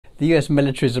the US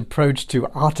military's approach to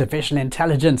artificial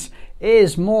intelligence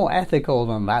is more ethical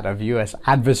than that of US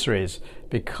adversaries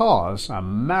because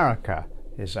America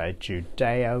is a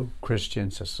Judeo-Christian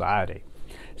society.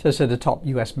 So said the top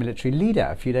US military leader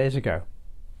a few days ago.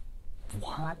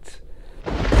 What?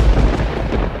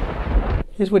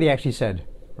 Here's what he actually said.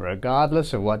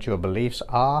 Regardless of what your beliefs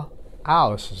are,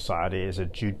 our society is a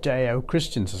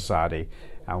Judeo-Christian society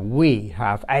and we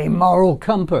have a moral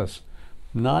compass.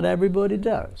 Not everybody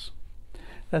does.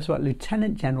 That's what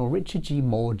Lieutenant General Richard G.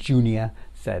 Moore Jr.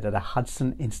 said at a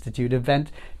Hudson Institute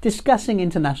event discussing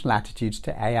international attitudes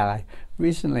to AI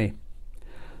recently.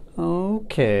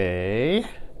 Okay.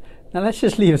 Now let's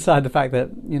just leave aside the fact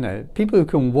that, people who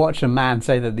can watch a man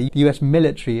say that the US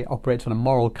military operates on a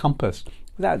moral compass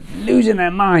without losing their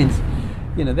minds,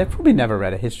 they've probably never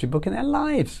read a history book in their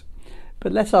lives.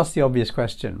 But let's ask the obvious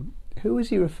question. Who was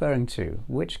he referring to?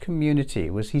 Which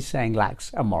community was he saying lacks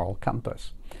a moral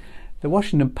compass? The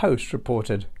Washington Post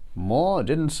reported Moore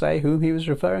didn't say whom he was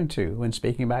referring to when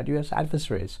speaking about US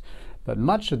adversaries, but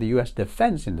much of the US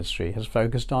defense industry has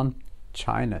focused on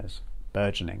China's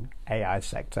burgeoning AI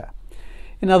sector.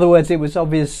 In other words, it was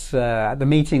obvious at the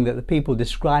meeting that the people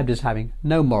described as having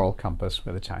no moral compass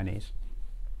were the Chinese.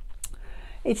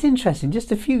 It's interesting,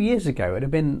 just a few years ago it would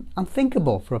have been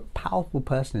unthinkable for a powerful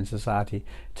person in society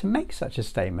to make such a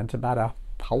statement about a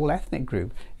whole ethnic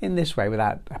group in this way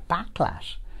without a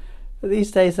backlash. But these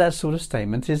days that sort of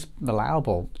statement is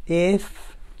allowable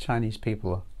if Chinese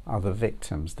people are the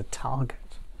victims, the target.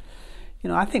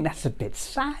 I think that's a bit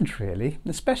sad really,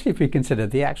 especially if we consider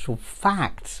the actual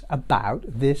facts about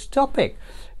this topic,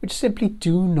 which simply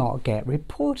do not get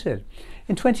reported.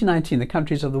 In 2019, the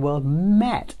countries of the world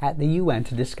met at the UN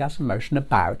to discuss a motion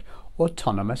about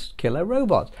autonomous killer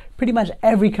robots. Pretty much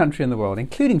every country in the world,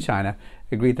 including China,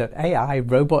 agreed that AI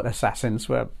robot assassins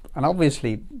were an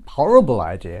obviously horrible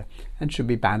idea and should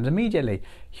be banned immediately.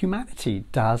 Humanity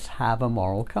does have a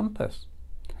moral compass.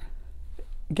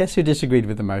 Guess who disagreed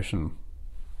with the motion?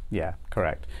 Yeah,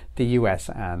 correct. The US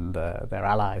and their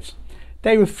allies.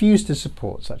 They refused to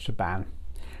support such a ban.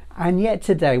 And yet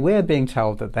today we're being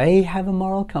told that they have a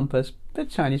moral compass, but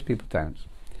Chinese people don't.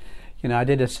 I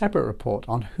did a separate report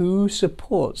on who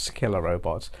supports killer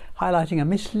robots, highlighting a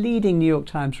misleading New York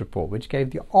Times report which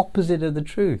gave the opposite of the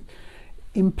truth,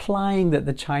 implying that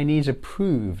the Chinese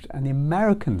approved and the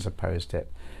Americans opposed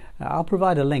it. I'll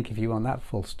provide a link if you want that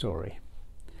full story.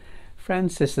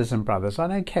 Friends, sisters and brothers, I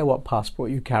don't care what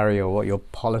passport you carry or what your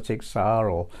politics are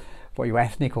or what your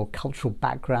ethnic or cultural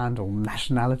background or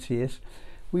nationality is.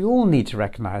 We all need to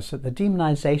recognize that the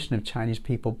demonization of Chinese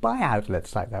people by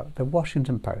outlets like the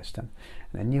Washington Post and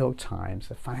the New York Times,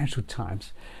 the Financial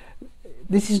Times,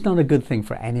 this is not a good thing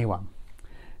for anyone.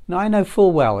 Now, I know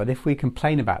full well that if we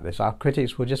complain about this, our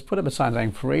critics will just put up a sign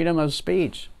saying freedom of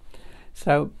speech.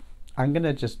 So I'm going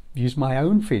to just use my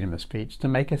own freedom of speech to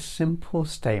make a simple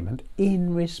statement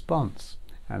in response.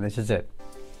 And this is it.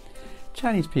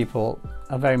 Chinese people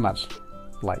are very much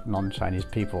like non-Chinese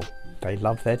people. They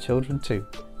love their children too.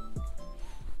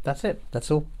 That's it. That's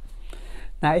all.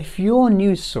 Now, if your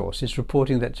news source is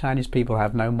reporting that Chinese people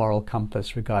have no moral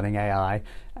compass regarding AI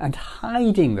and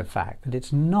hiding the fact that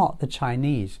it's not the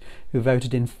Chinese who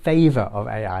voted in favor of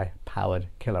AI-powered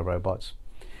killer robots,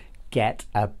 get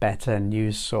a better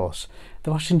news source. The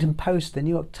Washington Post, the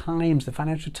New York Times, the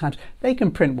Financial Times, they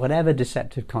can print whatever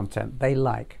deceptive content they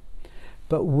like.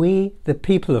 But we, the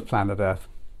people of planet Earth,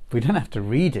 we don't have to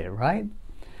read it, right?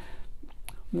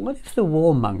 What if the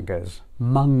warmongers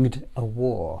munged a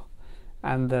war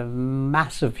and the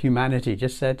mass of humanity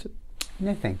just said,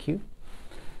 no thank you?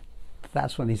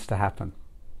 That's what needs to happen.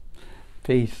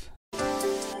 Peace.